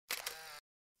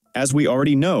As we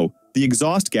already know, the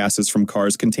exhaust gases from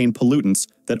cars contain pollutants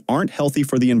that aren't healthy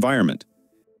for the environment.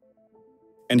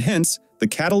 And hence, the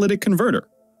catalytic converter,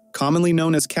 commonly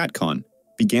known as CatCon,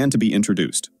 began to be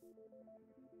introduced.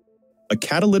 A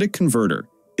catalytic converter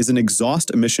is an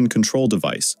exhaust emission control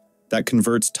device that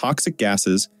converts toxic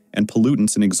gases and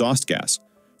pollutants in exhaust gas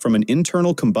from an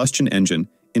internal combustion engine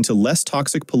into less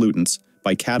toxic pollutants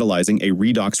by catalyzing a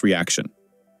redox reaction.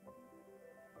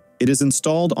 It is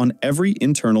installed on every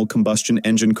internal combustion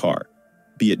engine car,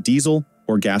 be it diesel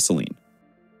or gasoline.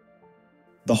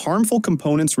 The harmful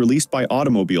components released by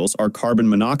automobiles are carbon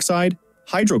monoxide,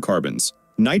 hydrocarbons,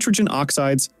 nitrogen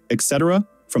oxides, etc.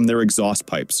 from their exhaust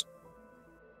pipes.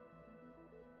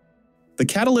 The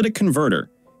catalytic converter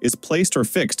is placed or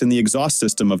fixed in the exhaust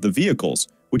system of the vehicles,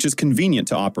 which is convenient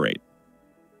to operate.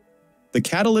 The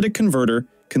catalytic converter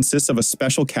consists of a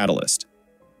special catalyst.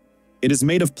 It is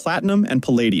made of platinum and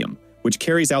palladium, which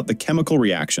carries out the chemical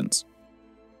reactions.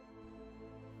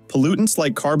 Pollutants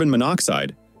like carbon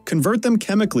monoxide convert them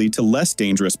chemically to less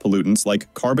dangerous pollutants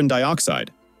like carbon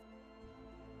dioxide.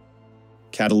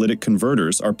 Catalytic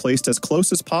converters are placed as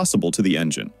close as possible to the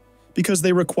engine because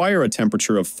they require a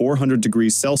temperature of 400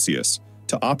 degrees Celsius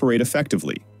to operate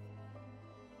effectively.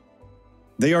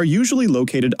 They are usually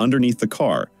located underneath the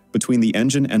car, between the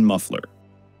engine and muffler.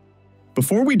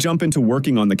 Before we jump into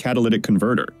working on the catalytic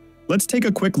converter, let's take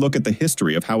a quick look at the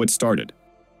history of how it started.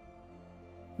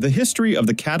 The history of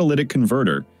the catalytic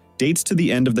converter dates to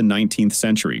the end of the 19th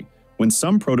century, when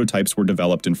some prototypes were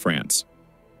developed in France.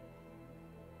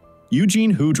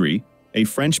 Eugene Houdry, a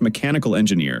French mechanical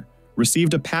engineer,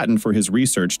 received a patent for his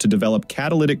research to develop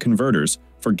catalytic converters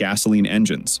for gasoline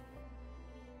engines.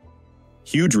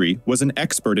 Houdry was an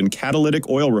expert in catalytic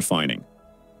oil refining,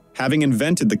 having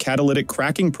invented the catalytic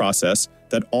cracking process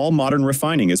that all modern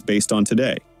refining is based on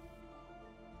today.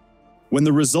 When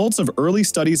the results of early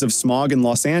studies of smog in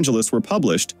Los Angeles were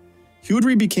published,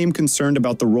 Houdry became concerned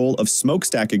about the role of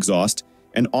smokestack exhaust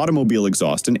and automobile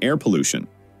exhaust in air pollution,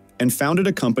 and founded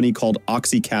a company called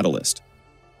Oxy-Catalyst.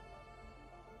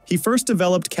 He first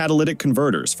developed catalytic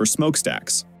converters for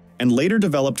smokestacks, and later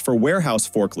developed for warehouse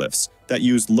forklifts that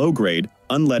used low-grade,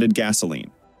 unleaded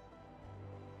gasoline.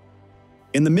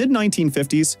 In the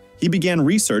mid-1950s, he began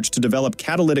research to develop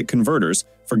catalytic converters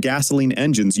for gasoline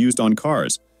engines used on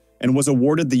cars, and was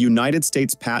awarded the United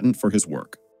States patent for his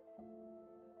work.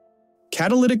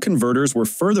 Catalytic converters were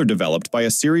further developed by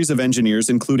a series of engineers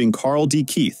including Carl D.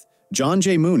 Keith, John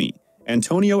J. Mooney,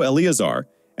 Antonio Eleazar,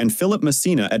 and Philip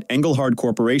Messina at Engelhard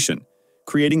Corporation,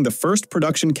 creating the first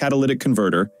production catalytic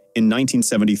converter in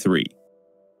 1973.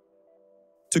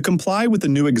 To comply with the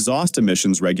new exhaust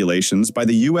emissions regulations by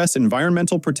the U.S.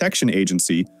 Environmental Protection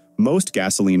Agency, most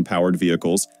gasoline-powered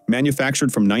vehicles,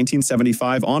 manufactured from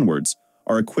 1975 onwards,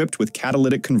 are equipped with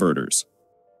catalytic converters.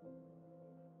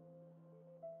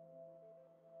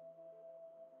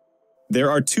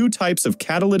 There are two types of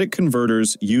catalytic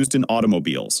converters used in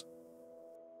automobiles: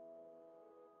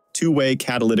 two-way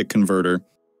catalytic converter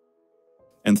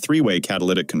and three-way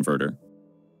catalytic converter.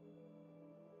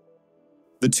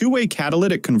 The two-way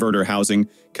catalytic converter housing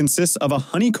consists of a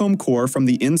honeycomb core from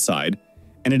the inside,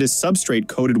 and it is substrate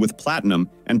coated with platinum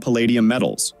and palladium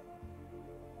metals.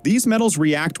 These metals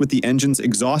react with the engine's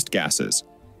exhaust gases,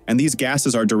 and these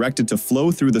gases are directed to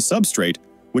flow through the substrate,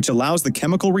 which allows the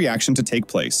chemical reaction to take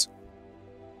place.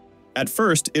 At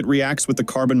first, it reacts with the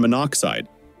carbon monoxide,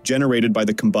 generated by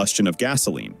the combustion of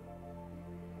gasoline.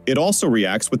 It also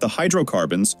reacts with the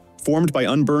hydrocarbons formed by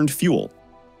unburned fuel.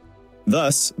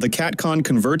 Thus, the CatCon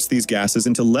converts these gases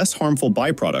into less harmful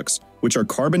byproducts, which are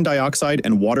carbon dioxide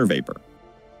and water vapor.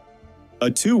 A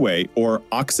two-way, or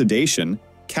oxidation,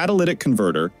 catalytic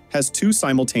converter has two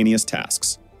simultaneous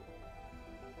tasks: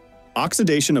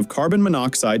 oxidation of carbon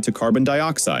monoxide to carbon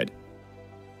dioxide,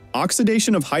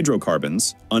 oxidation of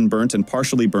hydrocarbons, unburnt and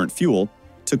partially burnt fuel,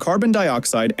 to carbon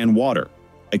dioxide and water,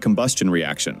 a combustion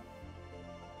reaction.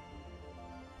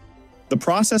 The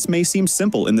process may seem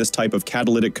simple in this type of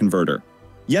catalytic converter,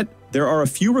 yet there are a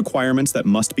few requirements that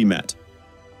must be met.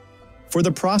 For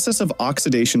the process of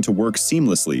oxidation to work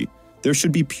seamlessly, there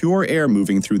should be pure air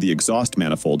moving through the exhaust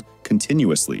manifold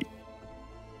continuously.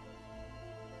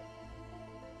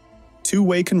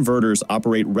 Two-way converters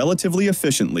operate relatively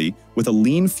efficiently with a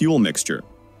lean fuel mixture,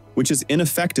 which is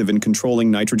ineffective in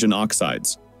controlling nitrogen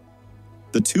oxides.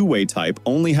 The two-way type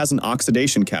only has an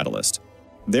oxidation catalyst.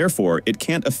 Therefore, it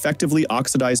can't effectively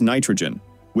oxidize nitrogen,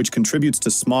 which contributes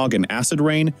to smog and acid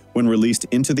rain when released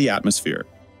into the atmosphere.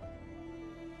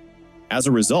 As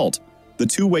a result, the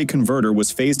two-way converter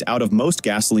was phased out of most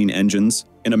gasoline engines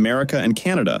in America and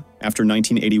Canada after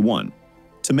 1981,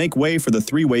 to make way for the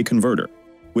three-way converter.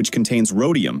 which contains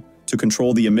rhodium to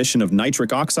control the emission of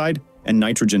nitric oxide and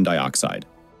nitrogen dioxide.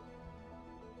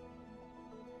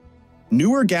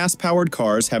 Newer gas-powered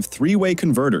cars have three-way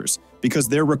converters because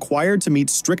they're required to meet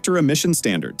stricter emission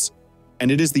standards, and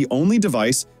it is the only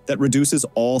device that reduces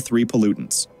all three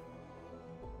pollutants.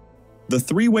 The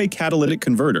three-way catalytic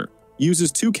converter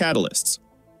uses two catalysts,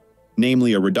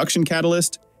 namely a reduction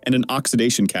catalyst and an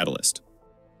oxidation catalyst.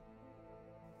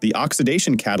 The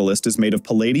oxidation catalyst is made of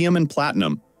palladium and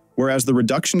platinum, whereas the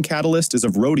reduction catalyst is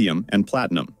of rhodium and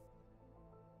platinum.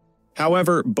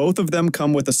 However, both of them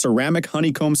come with a ceramic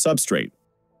honeycomb substrate.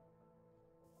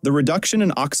 The reduction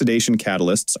and oxidation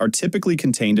catalysts are typically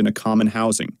contained in a common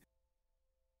housing.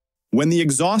 When the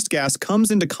exhaust gas comes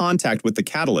into contact with the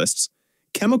catalysts,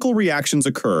 chemical reactions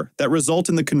occur that result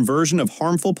in the conversion of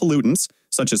harmful pollutants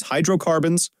such as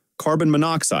hydrocarbons, carbon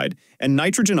monoxide, and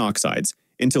nitrogen oxides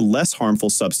into less harmful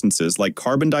substances like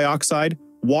carbon dioxide,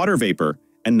 water vapor,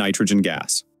 and nitrogen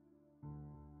gas.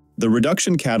 The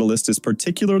reduction catalyst is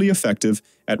particularly effective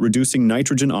at reducing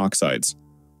nitrogen oxides,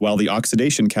 while the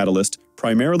oxidation catalyst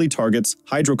primarily targets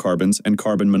hydrocarbons and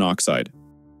carbon monoxide.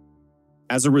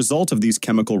 As a result of these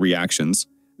chemical reactions,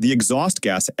 the exhaust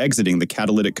gas exiting the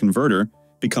catalytic converter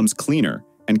becomes cleaner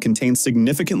and contains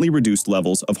significantly reduced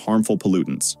levels of harmful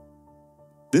pollutants.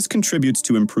 This contributes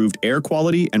to improved air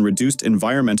quality and reduced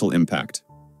environmental impact.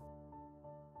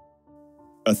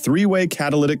 A three-way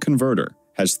catalytic converter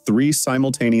has three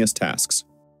simultaneous tasks: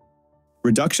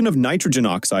 reduction of nitrogen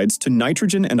oxides to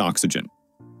nitrogen and oxygen,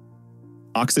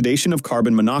 oxidation of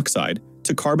carbon monoxide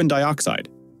to carbon dioxide,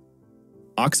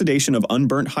 oxidation of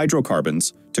unburnt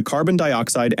hydrocarbons to carbon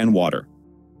dioxide and water.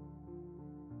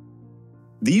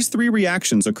 These three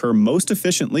reactions occur most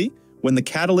efficiently when the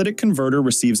catalytic converter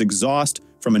receives exhaust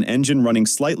from an engine running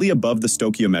slightly above the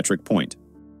stoichiometric point.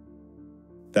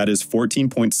 That is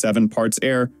 14.7 parts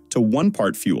air to 1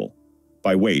 part fuel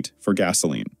by weight for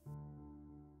gasoline.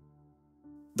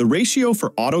 The ratio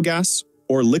for autogas,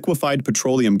 or liquefied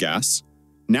petroleum gas,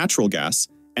 natural gas,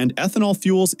 and ethanol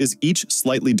fuels is each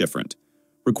slightly different,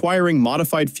 requiring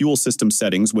modified fuel system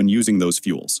settings when using those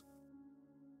fuels.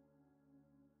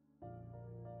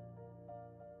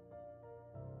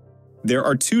 There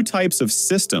are two types of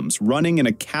systems running in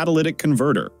a catalytic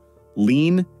converter: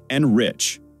 lean and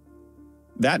rich.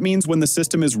 That means when the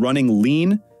system is running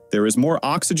lean, there is more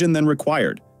oxygen than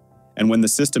required, and when the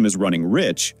system is running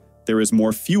rich, there is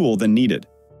more fuel than needed.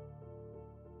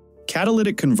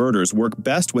 Catalytic converters work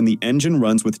best when the engine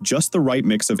runs with just the right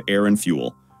mix of air and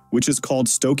fuel, which is called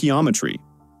stoichiometry.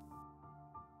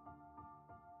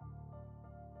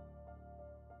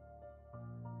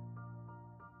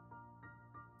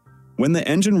 When the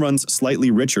engine runs slightly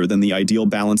richer than the ideal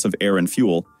balance of air and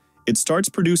fuel, it starts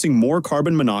producing more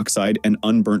carbon monoxide and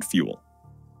unburnt fuel.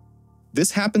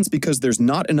 This happens because there's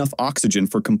not enough oxygen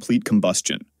for complete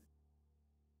combustion.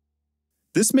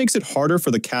 This makes it harder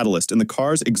for the catalyst in the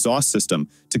car's exhaust system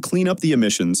to clean up the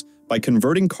emissions by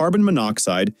converting carbon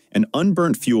monoxide and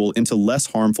unburnt fuel into less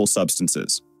harmful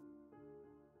substances.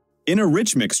 In a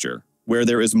rich mixture, where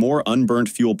there is more unburnt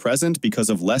fuel present because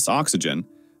of less oxygen,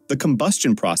 the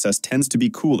combustion process tends to be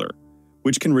cooler,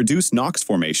 which can reduce NOx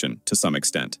formation to some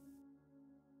extent.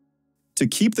 To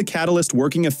keep the catalyst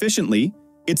working efficiently,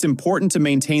 it's important to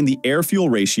maintain the air-fuel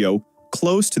ratio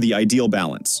close to the ideal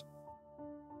balance.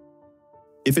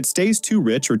 If it stays too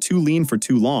rich or too lean for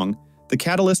too long, the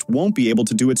catalyst won't be able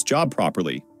to do its job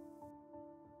properly.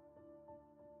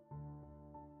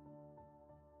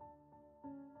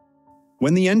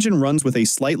 When the engine runs with a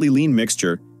slightly lean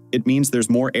mixture, it means there's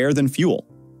more air than fuel.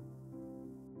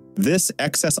 This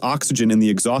excess oxygen in the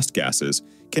exhaust gases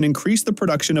can increase the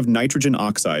production of nitrogen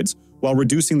oxides while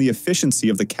reducing the efficiency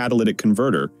of the catalytic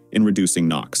converter in reducing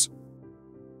NOx.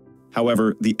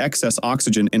 However, the excess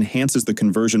oxygen enhances the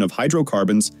conversion of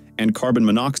hydrocarbons and carbon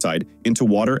monoxide into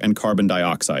water and carbon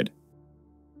dioxide.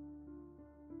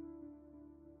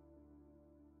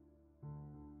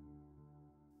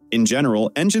 In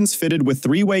general, engines fitted with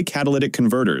three-way catalytic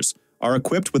converters are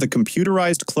equipped with a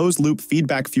computerized closed-loop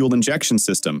feedback fuel injection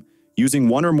system using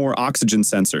one or more oxygen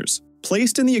sensors,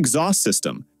 placed in the exhaust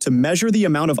system to measure the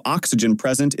amount of oxygen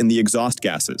present in the exhaust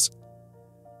gases.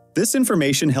 This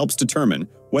information helps determine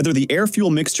whether the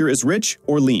air-fuel mixture is rich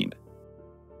or lean.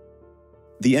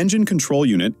 The engine control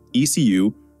unit,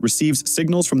 ECU, receives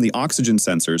signals from the oxygen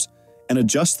sensors and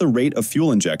adjusts the rate of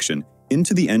fuel injection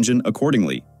into the engine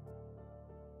accordingly.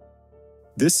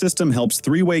 This system helps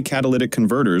three-way catalytic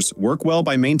converters work well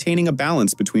by maintaining a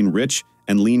balance between rich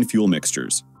and lean fuel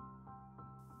mixtures.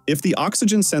 If the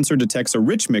oxygen sensor detects a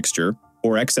rich mixture,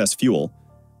 or excess fuel,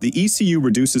 the ECU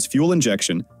reduces fuel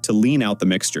injection to lean out the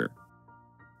mixture.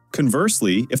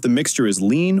 Conversely, if the mixture is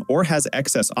lean or has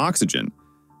excess oxygen,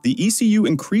 the ECU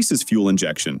increases fuel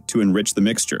injection to enrich the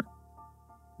mixture.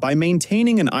 By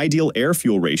maintaining an ideal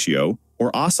air-fuel ratio,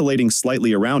 or oscillating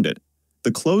slightly around it,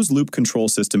 the closed-loop control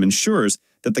system ensures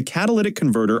that the catalytic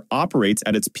converter operates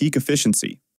at its peak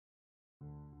efficiency.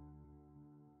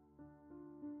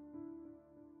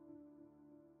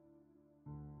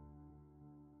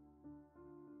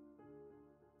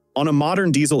 On a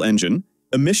modern diesel engine,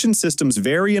 emission systems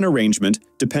vary in arrangement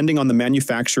depending on the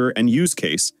manufacturer and use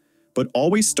case, but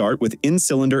always start with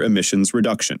in-cylinder emissions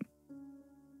reduction.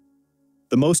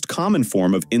 The most common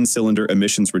form of in-cylinder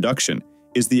emissions reduction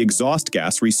is the exhaust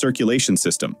gas recirculation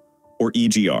system, or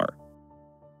EGR.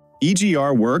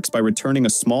 EGR works by returning a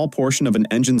small portion of an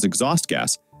engine's exhaust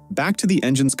gas back to the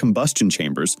engine's combustion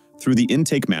chambers through the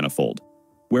intake manifold,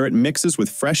 where it mixes with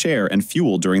fresh air and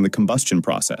fuel during the combustion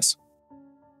process.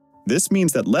 This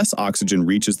means that less oxygen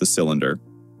reaches the cylinder.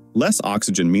 Less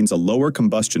oxygen means a lower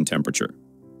combustion temperature.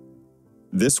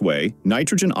 This way,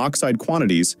 nitrogen oxide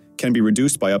quantities can be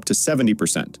reduced by up to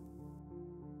 70%.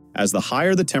 As the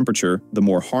higher the temperature, the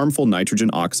more harmful nitrogen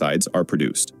oxides are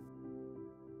produced.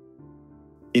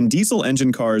 In diesel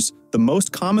engine cars, the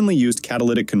most commonly used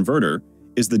catalytic converter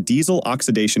is the diesel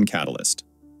oxidation catalyst.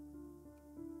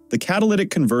 The catalytic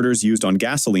converters used on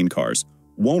gasoline cars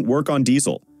won't work on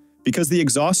diesel because the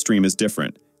exhaust stream is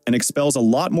different and expels a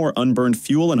lot more unburned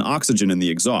fuel and oxygen in the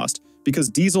exhaust because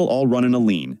diesel all run in a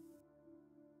lean.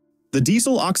 The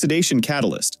diesel oxidation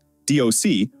catalyst,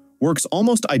 DOC, works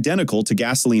almost identical to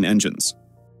gasoline engines.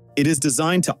 It is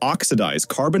designed to oxidize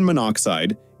carbon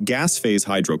monoxide, gas phase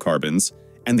hydrocarbons,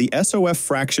 and the SOF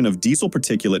fraction of diesel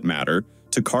particulate matter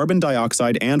to carbon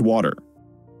dioxide and water.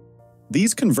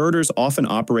 These converters often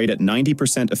operate at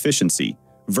 90% efficiency,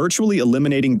 virtually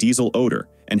eliminating diesel odor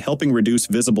and helping reduce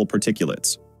visible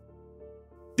particulates.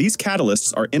 These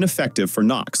catalysts are ineffective for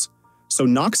NOx, so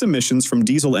NOx emissions from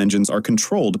diesel engines are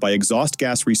controlled by exhaust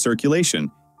gas recirculation,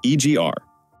 EGR.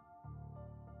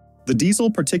 The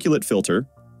diesel particulate filter,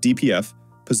 DPF,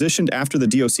 positioned after the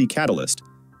DOC catalyst,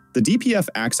 the DPF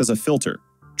acts as a filter,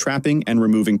 trapping and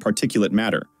removing particulate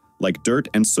matter, like dirt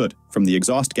and soot, from the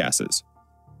exhaust gases.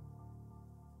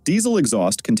 Diesel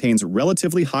exhaust contains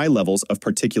relatively high levels of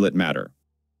particulate matter.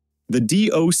 The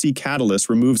DOC catalyst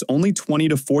removes only 20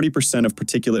 to 40% of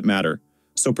particulate matter,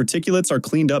 so particulates are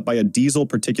cleaned up by a diesel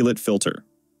particulate filter.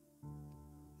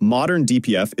 Modern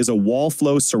DPF is a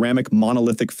wall-flow ceramic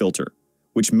monolithic filter,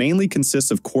 which mainly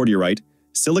consists of cordierite,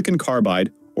 silicon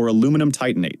carbide, or aluminum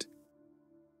titanate.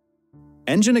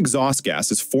 Engine exhaust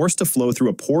gas is forced to flow through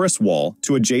a porous wall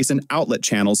to adjacent outlet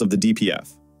channels of the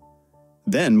DPF.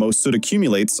 Then most soot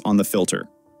accumulates on the filter.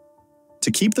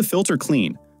 To keep the filter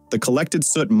clean, the collected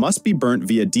soot must be burnt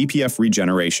via DPF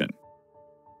regeneration.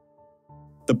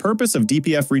 The purpose of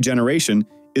DPF regeneration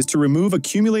is to remove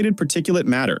accumulated particulate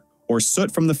matter, or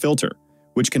soot, from the filter,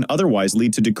 which can otherwise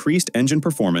lead to decreased engine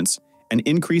performance and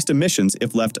increased emissions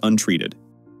if left untreated.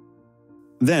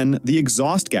 Then, the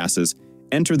exhaust gases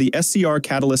enter the SCR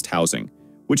catalyst housing,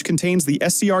 which contains the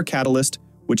SCR catalyst,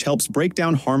 which helps break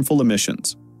down harmful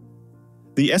emissions.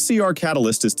 The SCR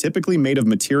catalyst is typically made of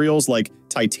materials like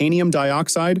titanium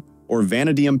dioxide or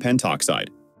vanadium pentoxide.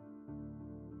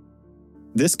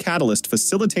 This catalyst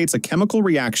facilitates a chemical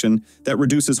reaction that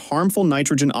reduces harmful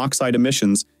nitrogen oxide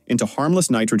emissions into harmless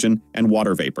nitrogen and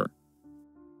water vapor.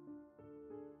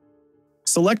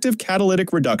 Selective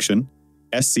catalytic reduction,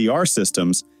 SCR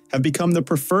systems, have become the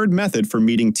preferred method for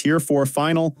meeting Tier 4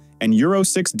 final and Euro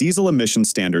 6 diesel emission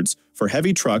standards for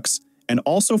heavy trucks and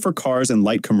also for cars and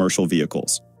light commercial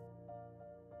vehicles.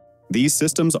 These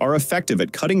systems are effective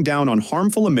at cutting down on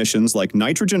harmful emissions like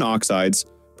nitrogen oxides,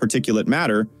 particulate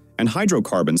matter, and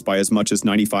hydrocarbons by as much as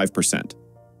 95%.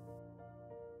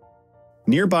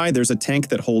 Nearby, there's a tank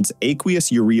that holds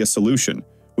aqueous urea solution,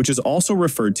 which is also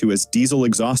referred to as diesel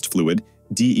exhaust fluid,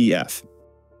 DEF.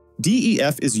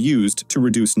 DEF is used to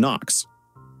reduce NOx.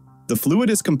 The fluid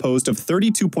is composed of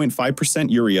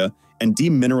 32.5% urea and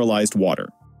demineralized water.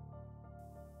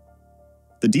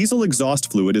 The diesel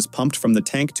exhaust fluid is pumped from the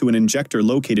tank to an injector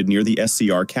located near the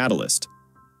SCR catalyst.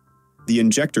 The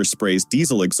injector sprays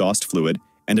diesel exhaust fluid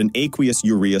and an aqueous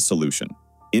urea solution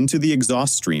into the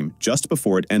exhaust stream just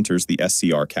before it enters the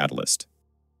SCR catalyst.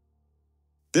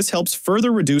 This helps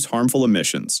further reduce harmful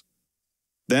emissions.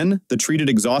 Then, the treated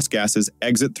exhaust gases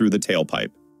exit through the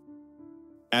tailpipe.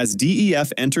 As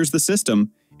DEF enters the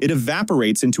system, it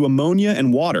evaporates into ammonia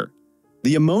and water.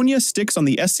 The ammonia sticks on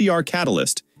the SCR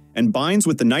catalyst and binds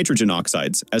with the nitrogen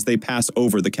oxides as they pass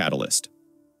over the catalyst.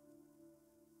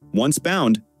 Once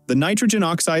bound, the nitrogen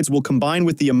oxides will combine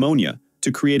with the ammonia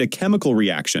to create a chemical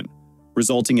reaction,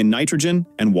 resulting in nitrogen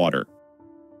and water.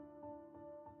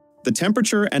 The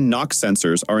temperature and NOx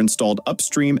sensors are installed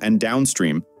upstream and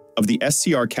downstream of the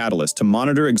SCR catalyst to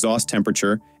monitor exhaust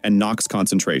temperature and NOx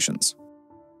concentrations.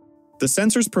 The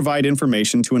sensors provide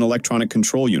information to an electronic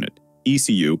control unit,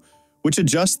 ECU, which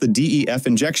adjusts the DEF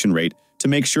injection rate to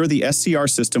make sure the SCR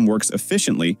system works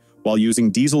efficiently while using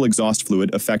diesel exhaust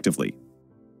fluid effectively.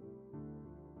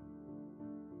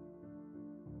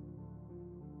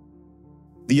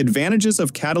 The advantages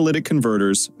of catalytic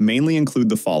converters mainly include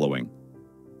the following.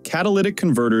 Catalytic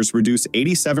converters reduce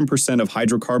 87% of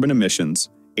hydrocarbon emissions,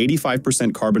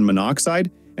 85% carbon monoxide,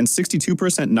 and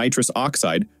 62% nitrous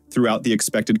oxide throughout the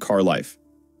expected car life.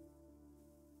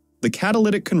 The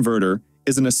catalytic converter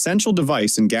is an essential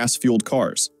device in gas-fueled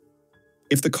cars.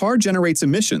 If the car generates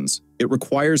emissions, it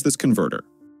requires this converter.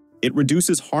 It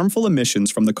reduces harmful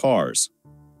emissions from the cars.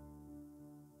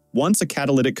 Once a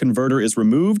catalytic converter is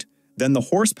removed, then the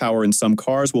horsepower in some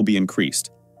cars will be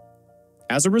increased.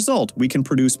 As a result, we can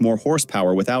produce more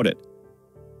horsepower without it.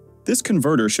 This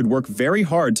converter should work very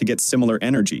hard to get similar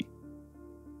energy.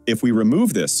 If we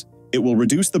remove this, it will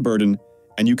reduce the burden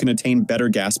and you can attain better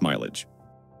gas mileage.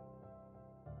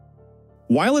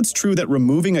 While it's true that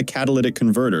removing a catalytic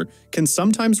converter can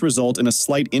sometimes result in a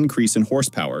slight increase in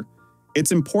horsepower,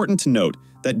 it's important to note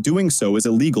that doing so is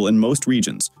illegal in most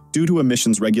regions due to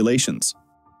emissions regulations.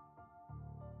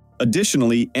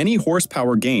 Additionally, any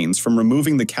horsepower gains from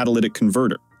removing the catalytic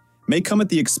converter may come at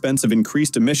the expense of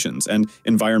increased emissions and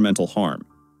environmental harm.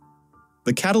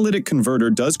 The catalytic converter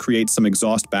does create some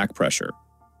exhaust back pressure,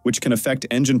 which can affect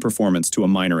engine performance to a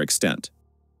minor extent.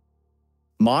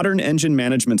 Modern engine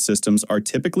management systems are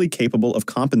typically capable of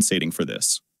compensating for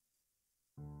this.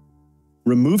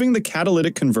 Removing the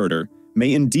catalytic converter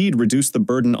may indeed reduce the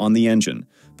burden on the engine,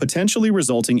 potentially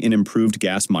resulting in improved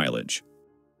gas mileage.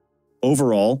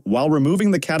 Overall, while removing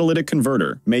the catalytic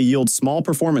converter may yield small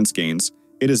performance gains,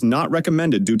 it is not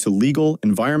recommended due to legal,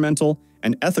 environmental,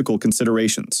 and ethical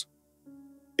considerations.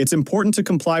 It's important to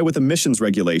comply with emissions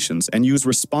regulations and use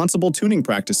responsible tuning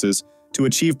practices to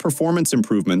achieve performance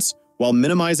improvements while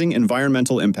minimizing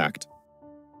environmental impact.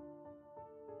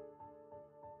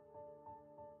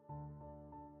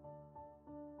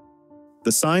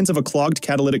 The signs of a clogged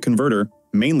catalytic converter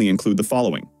mainly include the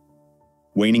following: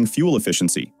 waning fuel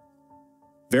efficiency,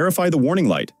 verify the warning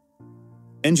light,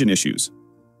 engine issues,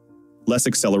 less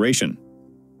acceleration.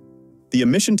 The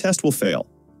emission test will fail.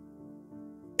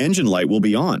 Engine light will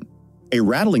be on, a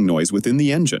rattling noise within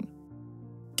the engine.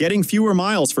 Getting fewer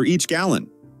miles for each gallon.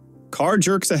 Car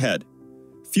jerks ahead.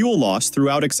 Fuel loss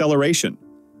throughout acceleration,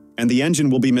 and the engine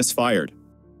will be misfired.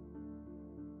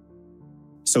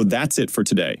 So that's it for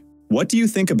today. What do you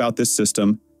think about this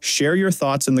system? Share your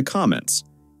thoughts in the comments.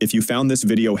 If you found this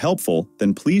video helpful,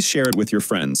 then please share it with your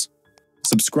friends.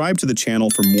 Subscribe to the channel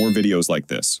for more videos like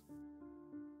this.